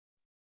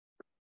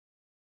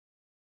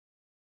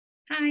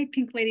Hi,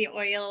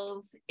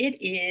 Pinkladyoils. It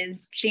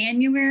is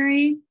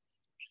January.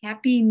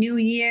 Happy New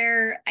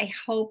Year. I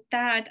hope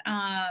that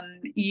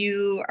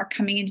you are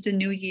coming into the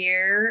new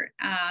year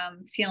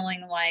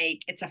feeling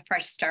like it's a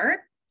fresh start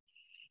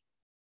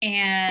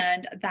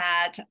and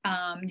that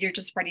you're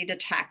just ready to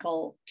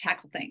tackle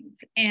things.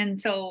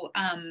 And so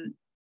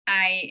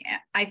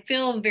I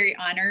feel very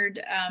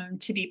honored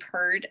to be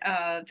part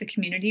of the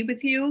community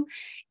with you,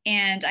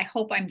 and I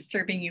hope I'm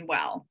serving you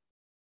well.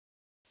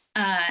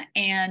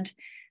 And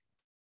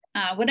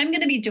what I'm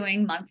going to be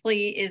doing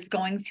monthly is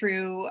going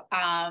through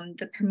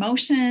the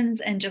promotions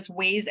and just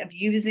ways of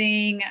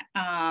using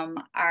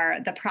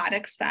the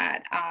products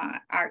that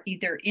are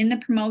either in the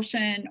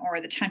promotion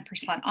or the 10%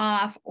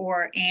 off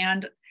or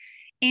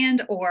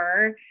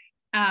or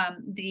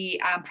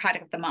the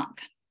product of the month,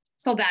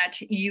 so that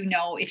you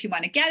know if you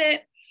want to get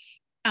it,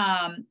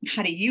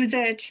 how to use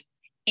it,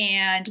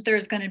 and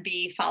there's going to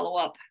be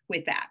follow-up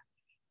with that.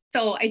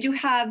 So I do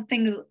have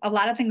a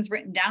lot of things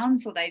written down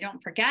so that I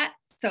don't forget.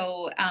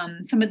 So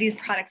some of these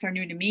products are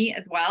new to me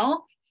as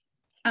well.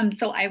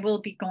 So I will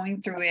be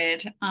going through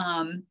it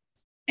and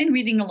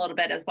reading a little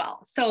bit as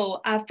well. So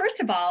first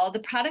of all, the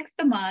product of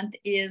the month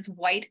is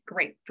white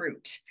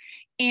grapefruit.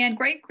 And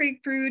white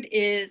grapefruit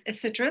is a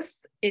citrus.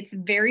 It's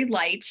very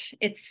light.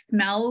 It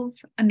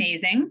smells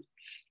amazing.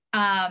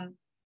 I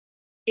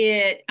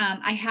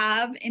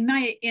have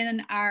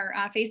in our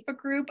Facebook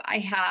group,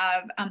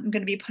 I'm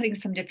going to be putting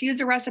some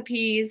diffuser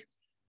recipes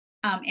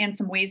and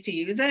some ways to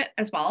use it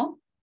as well.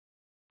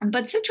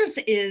 But citrus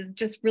is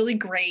just really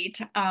great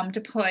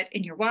to put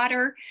in your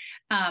water.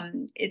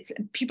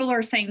 People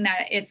are saying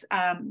that it's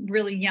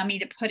really yummy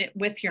to put it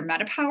with your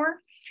MetaPower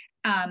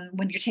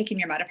when you're taking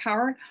your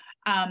MetaPower,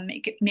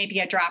 maybe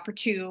a drop or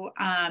two.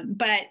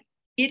 But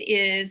it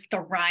is the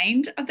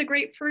rind of the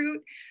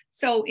grapefruit.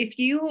 So if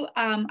you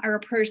are a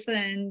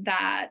person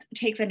that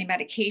takes any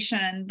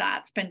medication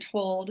that's been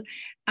told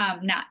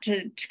not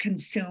to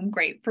consume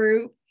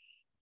grapefruit,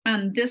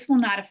 this will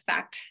not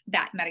affect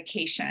that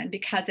medication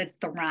because it's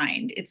the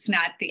rind. It's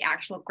not the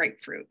actual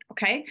grapefruit,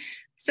 okay?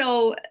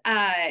 So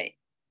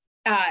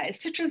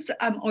citrus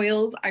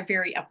oils are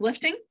very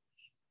uplifting.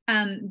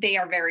 They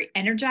are very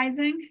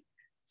energizing.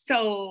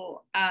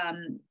 So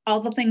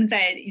all the things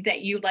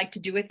that you like to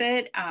do with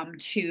it,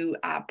 to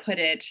put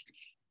it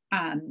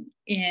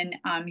in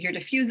your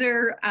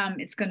diffuser,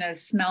 it's going to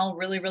smell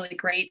really, really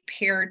great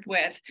paired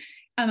with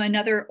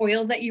another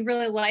oil that you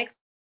really like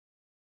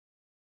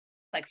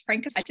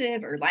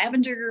frankincense or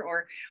lavender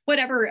or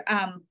whatever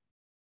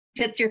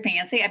fits your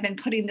fancy. I've been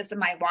putting this in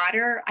my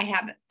water. I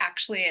have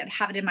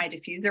it in my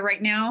diffuser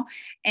right now,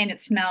 and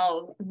it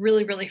smells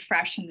really, really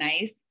fresh and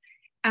nice.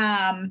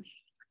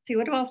 See,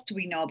 what else do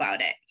we know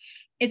about it?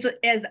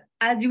 It's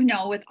as you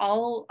know, with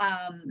all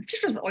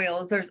citrus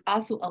oils, there's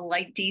also a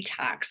light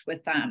detox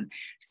with them.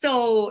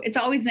 So it's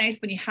always nice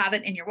when you have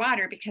it in your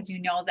water because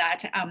you know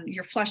that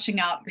you're flushing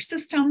out your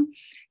system,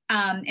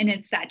 and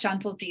it's that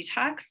gentle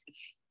detox.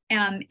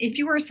 If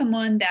you are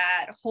someone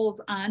that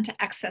holds on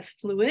to excess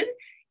fluid,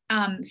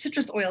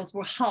 citrus oils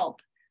will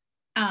help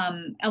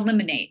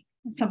eliminate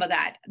some of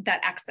that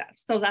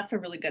excess. So that's a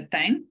really good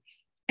thing.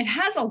 It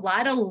has a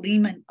lot of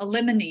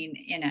limonene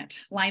in it,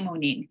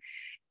 limonene.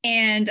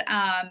 And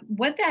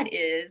what that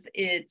is,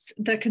 it's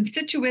the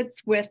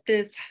constituents with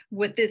this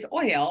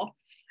oil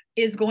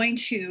is going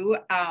to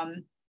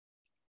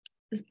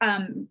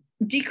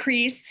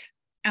decrease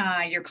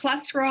your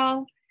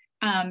cholesterol,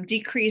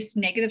 decrease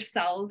negative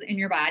cells in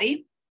your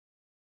body.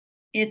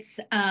 It's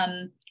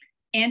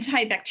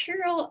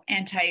antibacterial,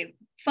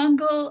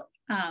 antifungal,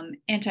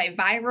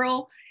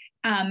 antiviral,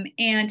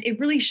 and it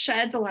really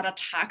sheds a lot of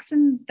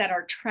toxins that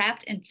are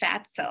trapped in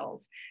fat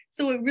cells.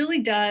 So it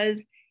really does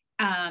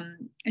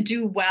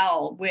do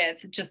well with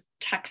just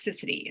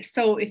toxicity.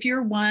 So if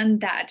you're one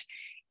that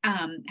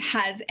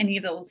has any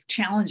of those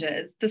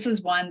challenges, this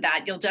is one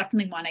that you'll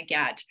definitely want to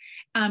get.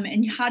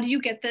 And how do you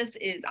get this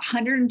is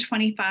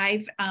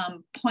 125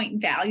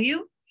 point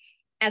value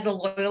as a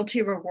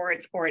loyalty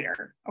rewards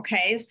order.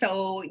 Okay,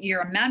 so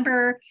you're a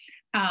member.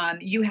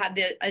 You have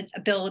the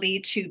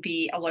ability to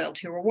be a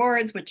loyalty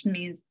rewards, which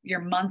means your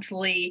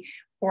monthly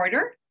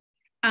order.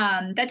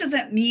 That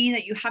doesn't mean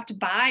that you have to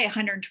buy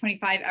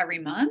 125 every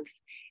month.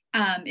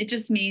 It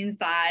just means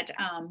that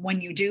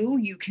when you do,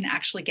 you can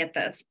actually get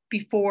this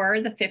before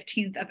the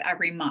 15th of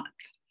every month.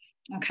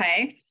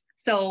 Okay,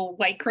 so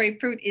white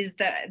grapefruit is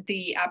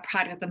the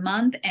product of the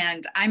month,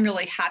 and I'm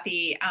really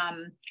happy.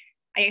 I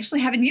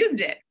actually haven't used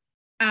it.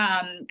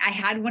 I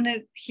had one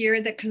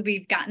here that because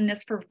we've gotten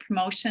this for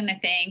promotion, I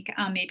think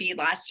maybe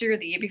last year or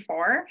the year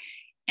before,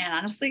 and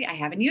honestly, I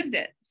haven't used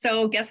it.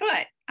 So guess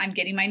what? I'm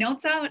getting my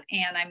notes out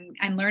and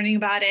I'm learning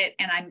about it,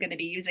 and I'm going to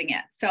be using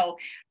it. So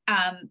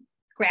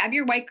grab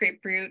your white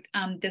grapefruit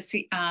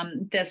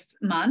this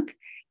month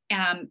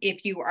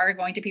if you are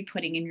going to be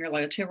putting in your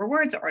loyalty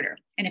rewards order.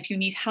 And if you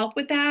need help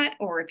with that,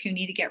 or if you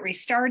need to get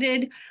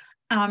restarted,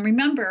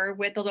 remember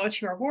with the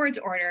loyalty rewards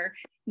order,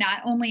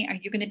 not only are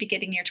you going to be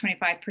getting your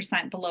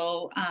 25%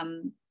 below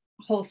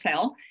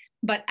wholesale,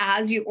 but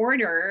as you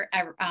order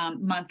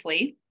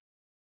monthly,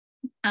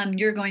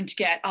 you're going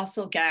to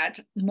also get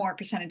more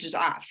percentages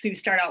off. So you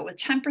start out with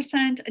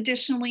 10%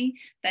 additionally,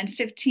 then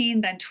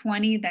 15, then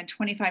 20, then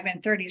 25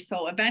 and 30.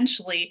 So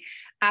eventually,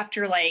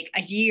 after like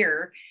a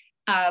year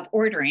of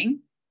ordering,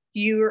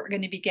 you're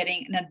going to be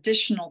getting an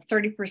additional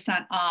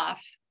 30%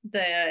 off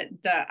the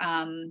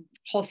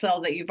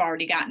wholesale that you've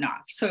already gotten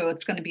off. So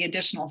it's going to be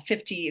additional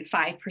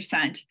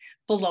 55%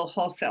 below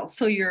wholesale.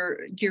 So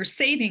you're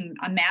saving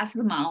a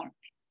massive amount,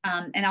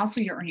 and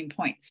also you're earning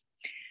points.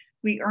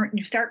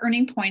 You start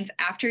earning points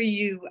after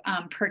you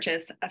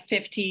purchase a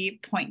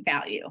 50-point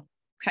value,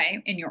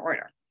 okay, in your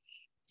order.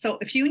 So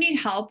if you need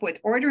help with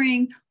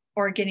ordering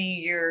or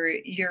getting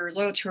your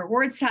loyalty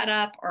reward set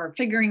up or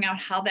figuring out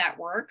how that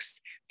works,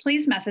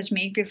 please message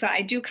me, because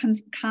I do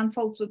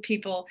consults with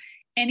people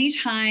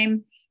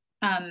anytime.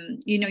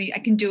 I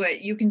can do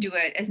it. You can do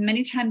it as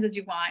many times as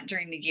you want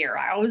during the year.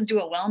 I always do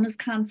a wellness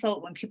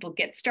consult when people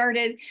get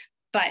started,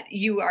 but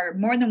you are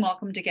more than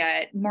welcome to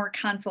get more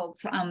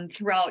consults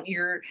throughout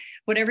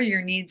whatever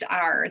your needs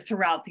are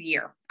throughout the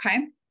year.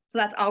 Okay. So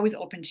that's always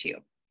open to you.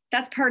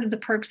 That's part of the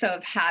perks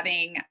of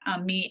having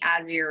me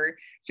as your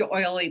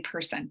oily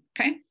person.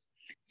 Okay.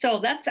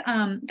 So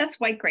that's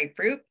white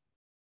grapefruit.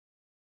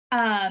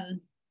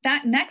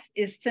 That next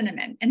is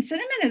cinnamon, and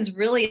cinnamon is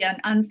really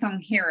an unsung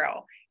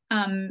hero.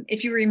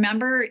 If you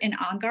remember in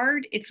On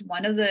Guard, it's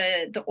one of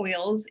the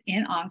oils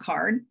in On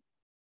Guard.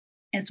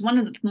 It's one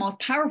of the most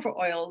powerful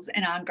oils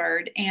in On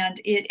Guard, and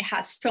it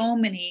has so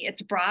many.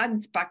 It's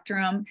broad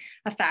spectrum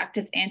effect.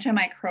 It's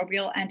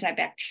antimicrobial,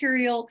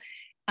 antibacterial.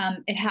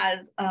 It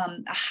has a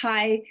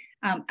high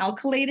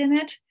alkylate in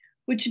it,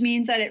 which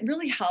means that it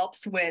really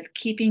helps with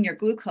keeping your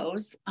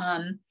glucose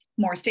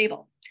more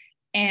stable.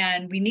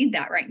 And we need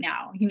that right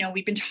now.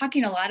 We've been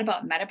talking a lot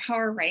about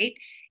MetaPower, right?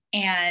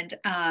 And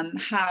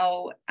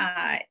how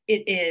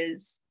it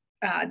is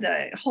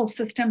the whole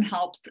system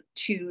helps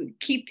to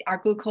keep our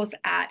glucose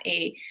at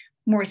a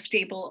more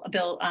stable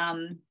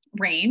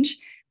range,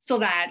 so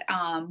that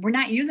we're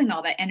not using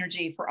all that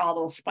energy for all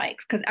those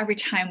spikes, because every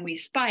time we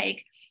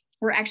spike,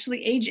 we're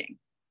actually aging.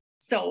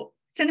 So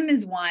cinnamon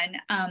is one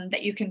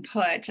that you can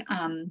put,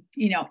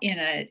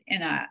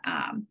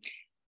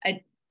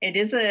 it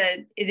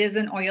is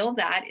an oil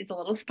that is a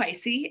little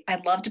spicy.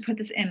 I'd love to put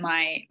this in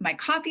my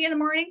coffee in the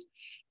morning.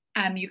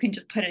 You can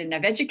just put it in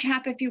a veggie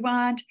cap if you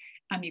want.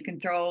 You can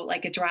throw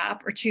like a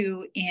drop or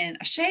two in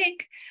a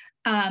shake,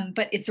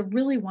 but it's a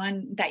really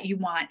one that you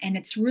want, and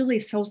it's really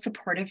so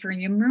supportive for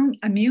your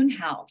immune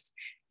health.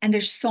 And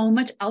there's so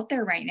much out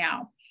there right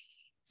now.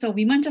 So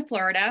we went to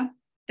Florida.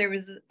 There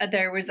was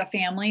a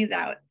family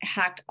that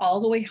hacked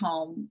all the way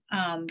home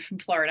from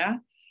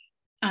Florida.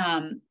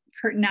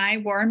 Kurt and I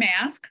wore a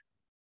mask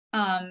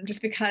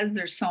just because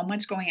there's so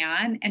much going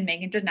on, and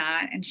Megan did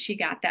not, and she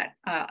got that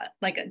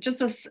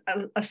just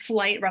a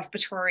slight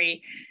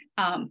respiratory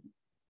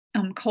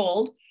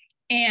cold,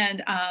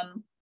 and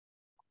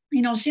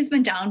she's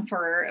been down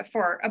for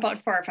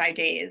about 4 or 5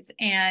 days,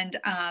 and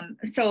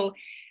so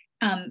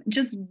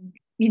just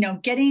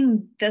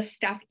getting this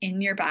stuff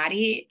in your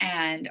body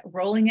and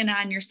rolling it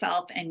on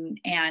yourself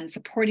and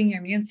supporting your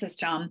immune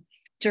system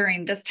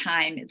during this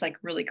time is like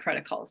really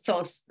critical.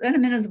 So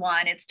cinnamon is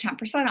one. It's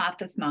 10% off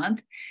this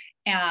month.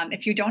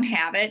 If you don't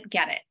have it,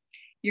 get it.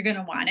 You're going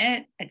to want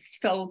it. It's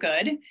so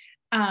good.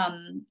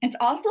 It's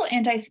also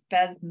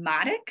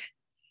antispasmodic.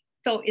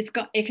 So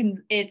it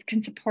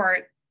can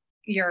support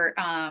your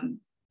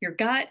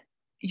gut,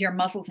 your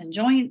muscles and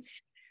joints.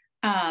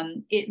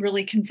 It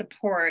really can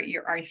support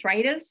your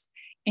arthritis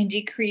and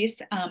decrease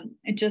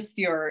just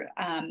your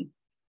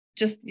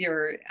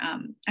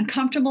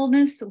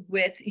uncomfortableness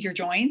with your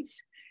joints,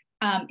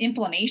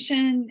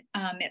 inflammation.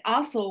 It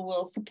also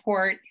will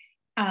support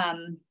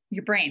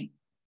your brain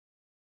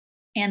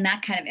and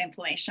that kind of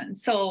inflammation.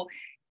 So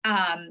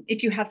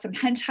if you have some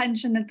head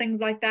tension and things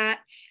like that,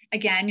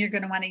 again, you're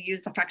going to want to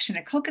use the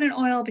fractionated coconut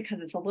oil because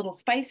it's a little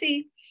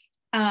spicy.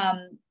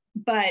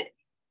 But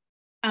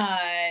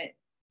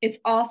it's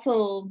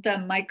also the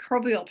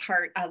microbial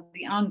part of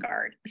the On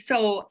Guard.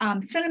 So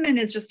cinnamon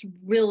is just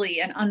really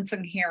an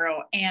unsung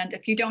hero. And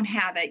if you don't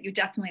have it, you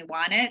definitely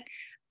want it.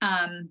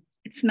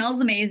 It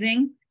smells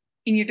amazing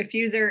in your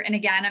diffuser. And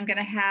again, I'm going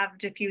to have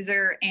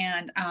diffuser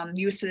and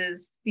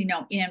uses, in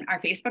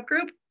our Facebook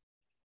group.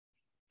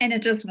 And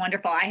it's just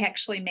wonderful. I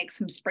actually make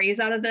some sprays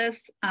out of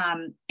this,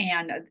 and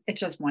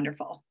it's just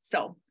wonderful.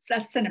 So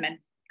that's cinnamon.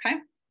 Okay.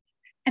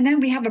 And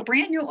then we have a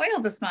brand new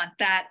oil this month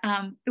that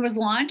it was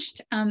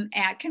launched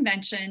at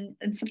convention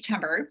in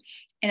September,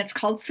 and it's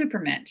called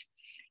Supermint.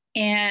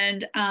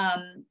 And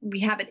we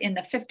have it in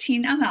the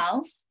 15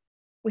 mLs.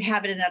 We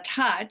have it in a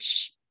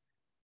touch,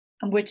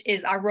 which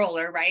is our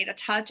roller, right? A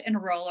touch and a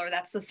roller,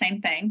 that's the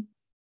same thing.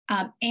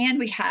 And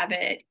we have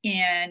it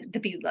in the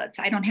beadlets.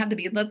 I don't have the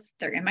beadlets,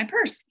 they're in my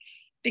purse,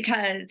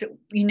 because,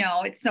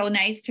 it's so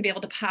nice to be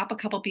able to pop a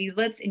couple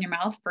beadlets in your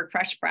mouth for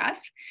fresh breath.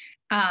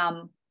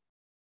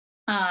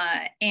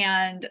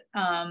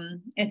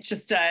 It's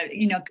just a,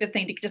 good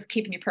thing to just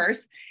keep in your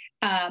purse.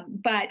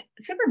 But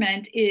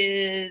Supermint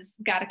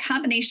got a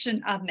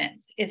combination of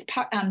mints. It's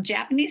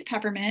Japanese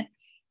peppermint,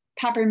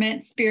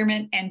 peppermint,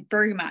 spearmint, and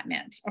bergamot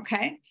mint.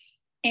 Okay.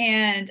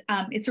 And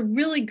it's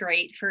really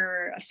great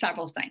for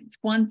several things.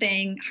 One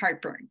thing,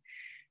 heartburn.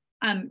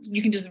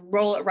 You can just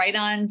roll it right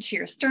onto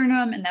your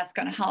sternum, and that's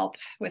going to help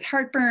with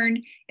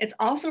heartburn. It's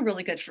also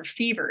really good for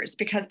fevers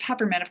because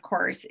peppermint, of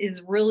course,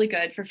 is really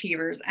good for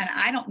fevers. And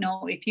I don't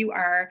know if you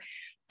are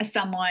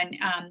someone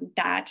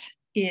that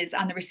is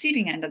on the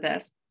receiving end of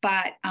this,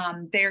 but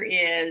there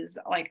is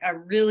like a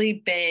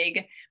really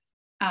big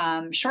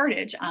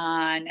shortage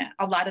on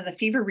a lot of the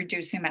fever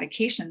reducing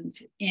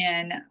medications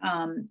in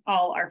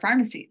all our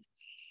pharmacies.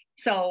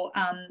 So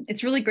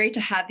it's really great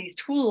to have these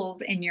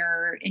tools in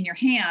your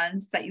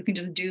hands that you can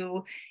just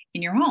do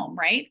in your home,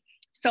 right?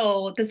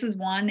 So this is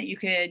one that you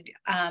could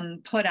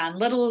put on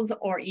littles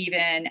or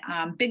even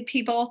big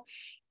people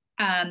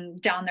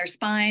down their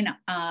spine,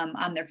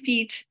 on their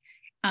feet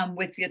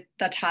with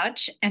the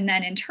touch. And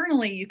then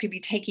internally, you could be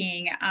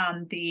taking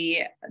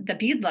the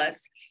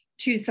beadlets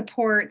to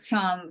support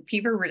some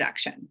fever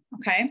reduction,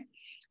 okay?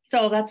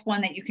 So that's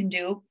one that you can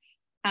do.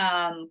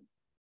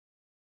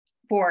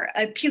 For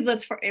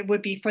beadlets, it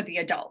would be for the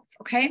adults,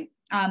 okay?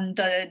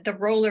 The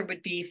roller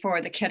would be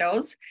for the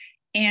kiddos.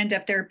 And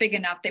if they're big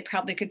enough, they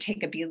probably could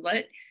take a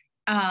beadlet.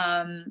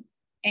 And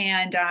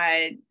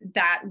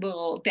that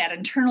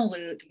internal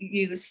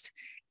use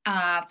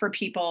for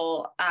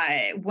people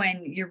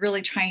when you're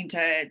really trying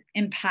to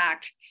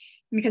impact,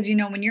 because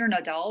when you're an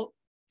adult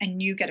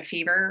and you get a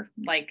fever,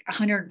 like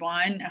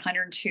 101,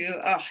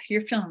 102,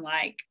 you're feeling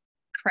like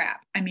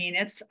crap. I mean,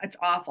 it's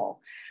awful.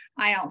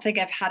 I don't think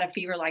I've had a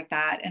fever like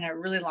that in a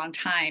really long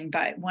time,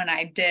 but when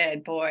I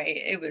did, boy,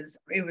 it was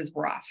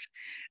rough.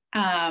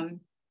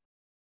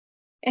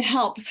 It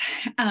helps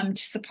to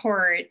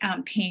support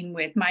pain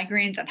with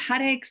migraines and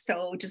headaches.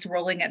 So just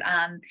rolling it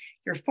on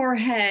your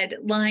forehead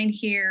line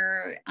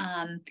here,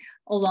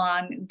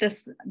 along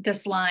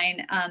this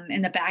line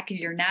in the back of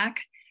your neck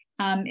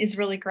is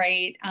really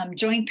great.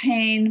 Joint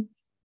pain,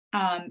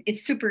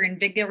 it's super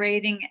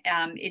invigorating.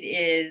 It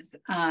is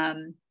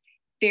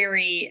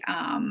very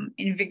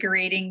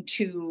invigorating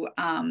to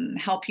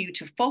help you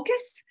to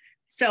focus.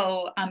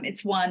 So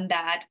it's one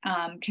that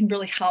can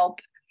really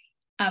help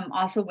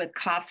also with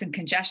coughs and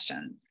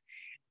congestions.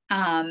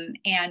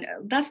 And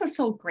that's what's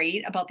so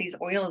great about these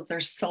oils.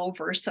 They're so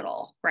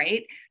versatile,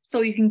 right?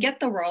 So you can get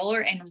the roller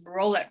and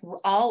roll it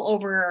all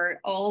over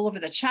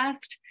the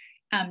chest,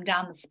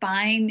 down the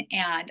spine.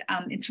 And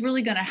it's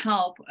really going to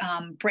help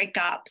break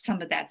up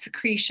some of that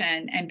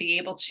secretion and be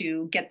able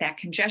to get that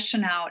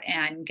congestion out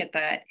and get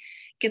the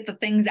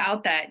things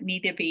out that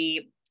need to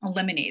be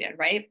eliminated,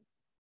 right?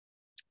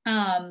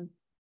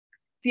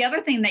 The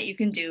other thing that you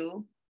can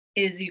do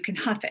is you can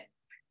huff it.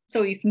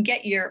 So you can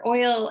get your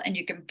oil and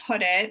you can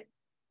put it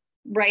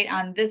right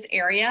on this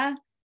area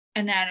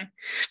and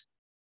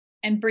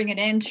bring it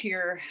into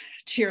your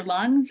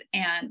lungs,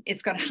 and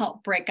it's going to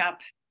help break up,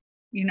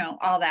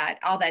 all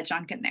that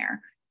junk in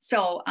there.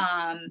 So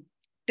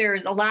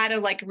there's a lot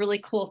of like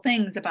really cool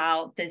things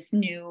about this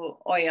new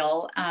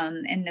oil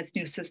and this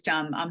new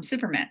system,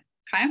 Supermint.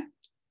 Okay.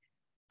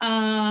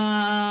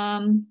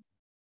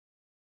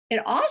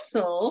 It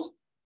also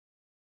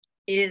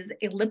is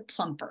a lip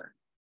plumper.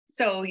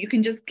 So you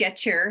can just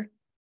get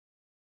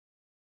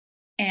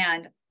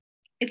and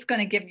it's going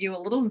to give you a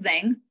little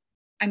zing.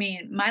 I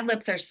mean, my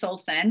lips are so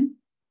thin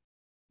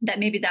that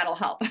maybe that'll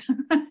help,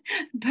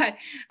 but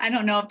I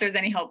don't know if there's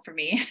any hope for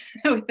me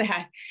with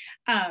that.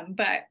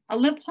 But a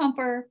lip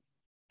plumper,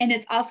 and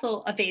it's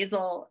also a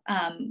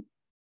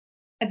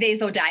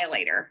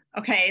vasodilator.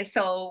 Okay.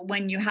 So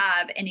when you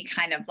have any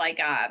kind of like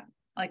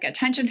a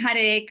tension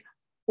headache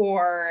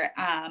or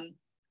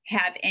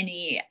have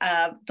any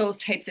of those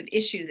types of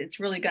issues, it's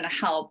really going to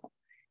help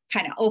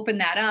kind of open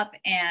that up,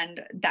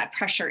 and that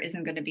pressure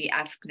isn't going to be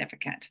as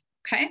significant.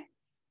 Okay.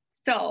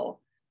 So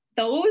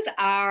those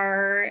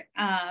are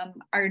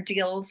our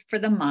deals for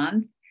the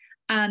month.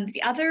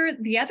 The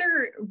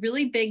other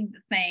really big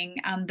thing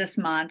this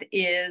month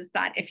is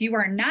that if you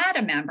are not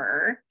a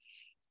member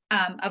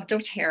of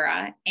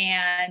doTERRA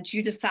and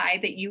you decide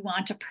that you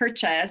want to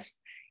purchase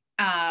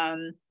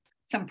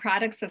some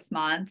products this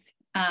month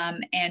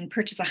and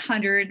purchase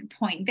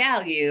 100-point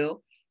value,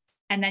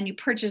 and then you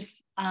purchase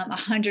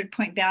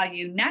 100-point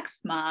value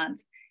next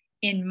month,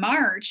 in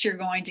March, you're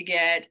going to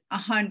get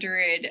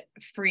 100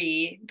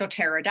 free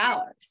doTERRA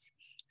dollars.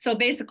 So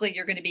basically,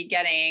 you're going to be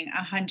getting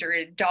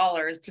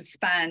 $100 to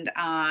spend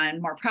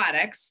on more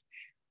products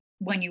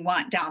when you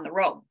want down the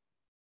road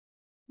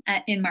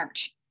in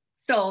March.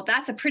 So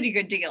that's a pretty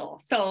good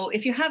deal. So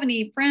if you have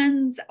any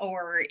friends,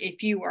 or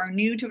if you are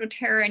new to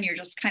doTERRA and you're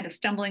just kind of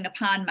stumbling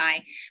upon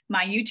my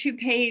YouTube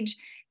page,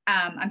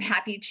 I'm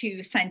happy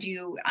to send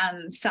you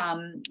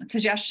some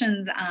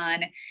suggestions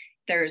on.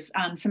 There's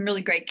some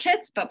really great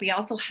kits, but we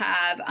also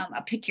have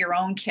a pick your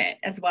own kit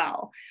as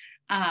well.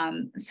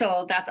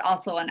 So that's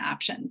also an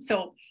option.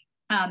 So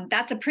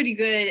that's a pretty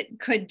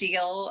good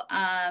deal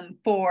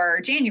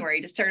for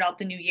January to start out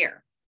the new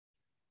year.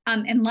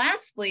 And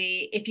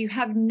lastly, if you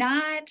have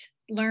not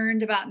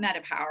learned about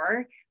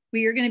MetaPower,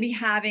 we are going to be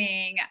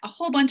having a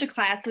whole bunch of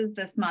classes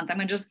this month. I'm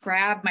going to just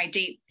grab my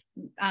date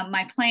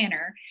my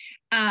planner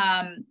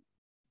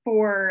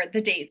for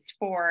the dates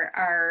for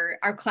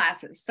our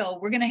classes. So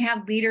we're going to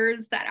have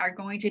leaders that are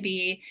going to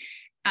be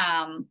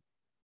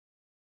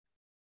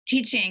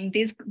teaching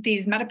these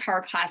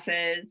MetaPower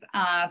classes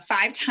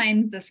 5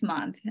 times this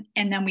month.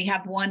 And then we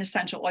have 1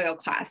 essential oil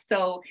class.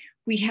 So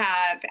we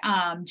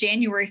have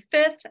January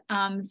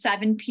 5th,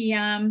 7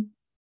 p.m.,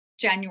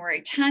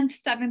 January 10th,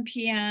 7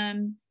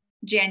 p.m.,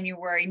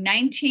 January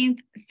 19th,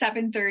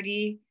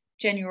 7:30,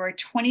 January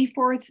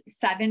 24th,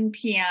 7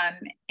 p.m.,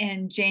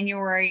 and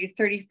January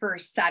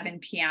 31st, 7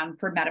 p.m.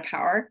 for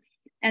MetaPower.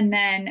 And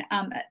then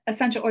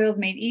Essential Oils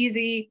Made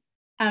Easy,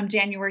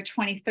 January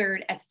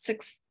 23rd at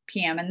 6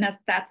 p.m. And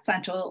that's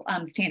Central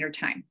Standard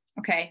Time.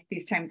 Okay,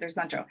 these times are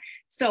Central.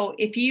 So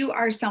if you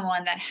are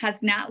someone that has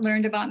not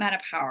learned about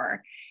MetaPower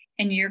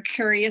and you're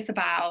curious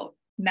about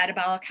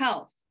metabolic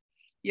health,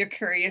 you're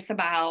curious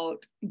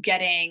about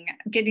getting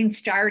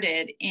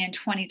started in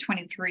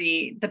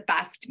 2023, the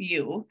best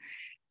you,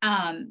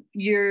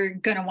 you're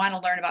going to want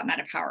to learn about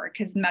MetaPower,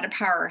 because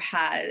MetaPower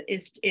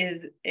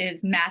is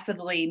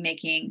massively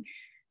making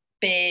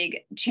big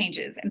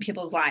changes in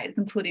people's lives,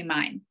 including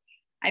mine.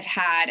 I've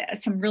had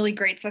some really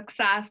great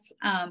success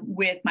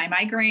with my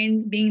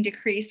migraines being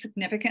decreased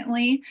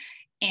significantly,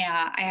 and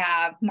I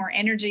have more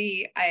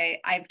energy.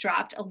 I've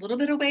dropped a little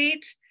bit of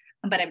weight,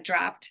 but I've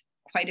dropped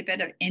quite a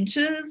bit of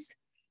inches.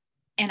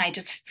 And I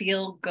just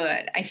feel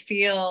good. I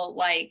feel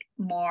like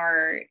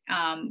more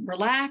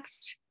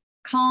relaxed,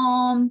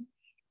 calm,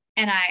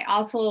 and I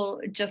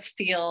also just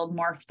feel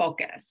more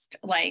focused.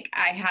 Like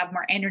I have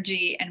more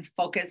energy and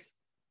focus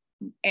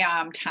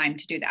time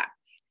to do that.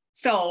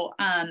 So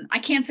I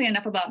can't say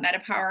enough about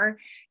MetaPower.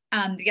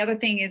 The other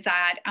thing is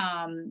that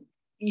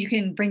you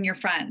can bring your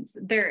friends.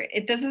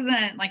 This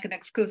isn't like an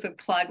exclusive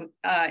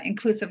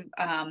inclusive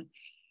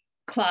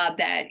club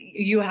that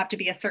you have to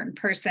be a certain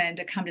person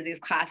to come to these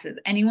classes.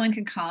 Anyone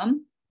can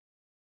come.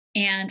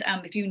 And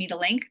if you need a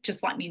link,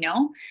 just let me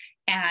know,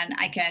 and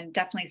I can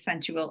definitely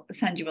send you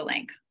a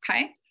link.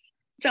 Okay.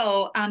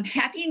 So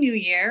Happy New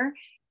Year.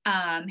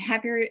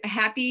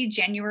 Happy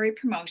January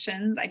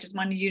promotions. I just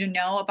wanted you to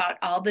know about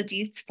all the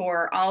deets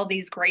for all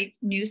these great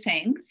new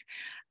things.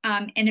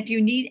 And if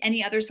you need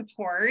any other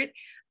support,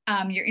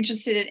 you're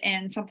interested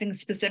in something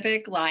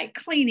specific like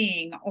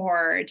cleaning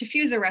or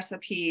diffuser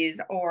recipes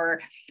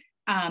or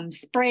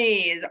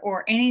sprays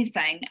or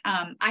anything,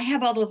 I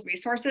have all those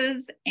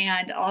resources,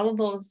 and all of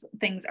those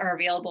things are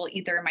available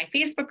either in my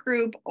Facebook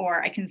group,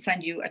 or I can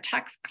send you a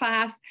text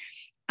class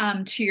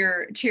to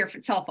your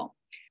cell phone.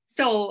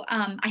 So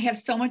I have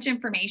so much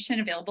information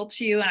available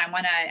to you, and I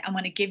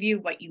want to give you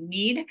what you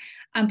need,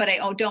 but I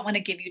don't want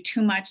to give you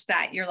too much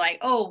that you're like,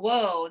 oh,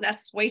 whoa,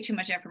 that's way too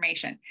much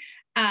information.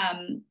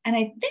 And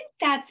I think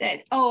that's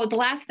it. Oh, the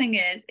last thing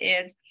is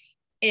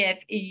if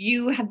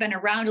you have been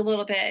around a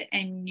little bit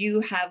and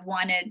you have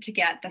wanted to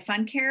get the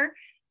sun care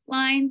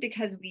line,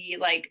 because we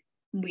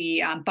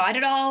bought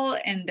it all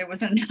and there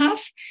wasn't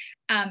enough,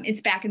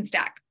 it's back in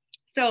stock.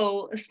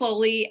 So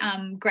slowly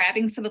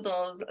grabbing some of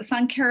those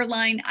sun care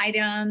line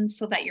items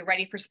so that you're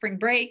ready for spring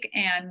break.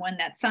 And when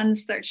that sun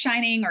starts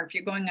shining, or if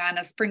you're going on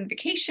a spring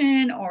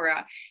vacation or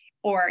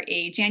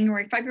a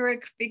January,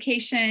 February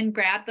vacation,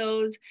 grab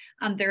those.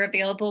 They're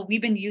available.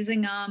 We've been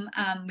using them.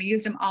 We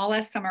used them all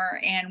last summer,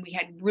 and we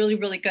had really,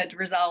 really good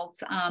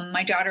results.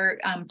 My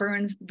daughter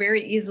burns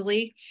very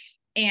easily,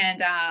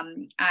 and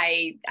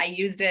I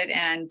used it,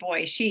 and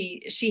boy,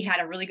 she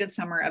had a really good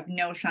summer of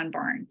no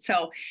sunburn.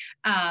 So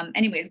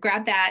anyways,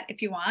 grab that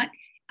if you want,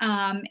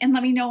 and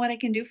let me know what I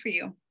can do for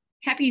you.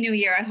 Happy New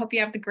Year. I hope you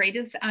have the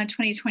greatest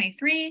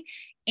 2023.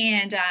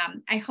 And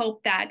I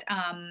hope that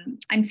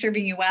I'm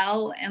serving you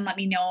well, and let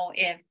me know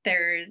if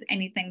there's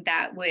anything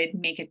that would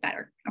make it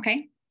better.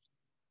 Okay.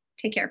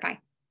 Take care. Bye.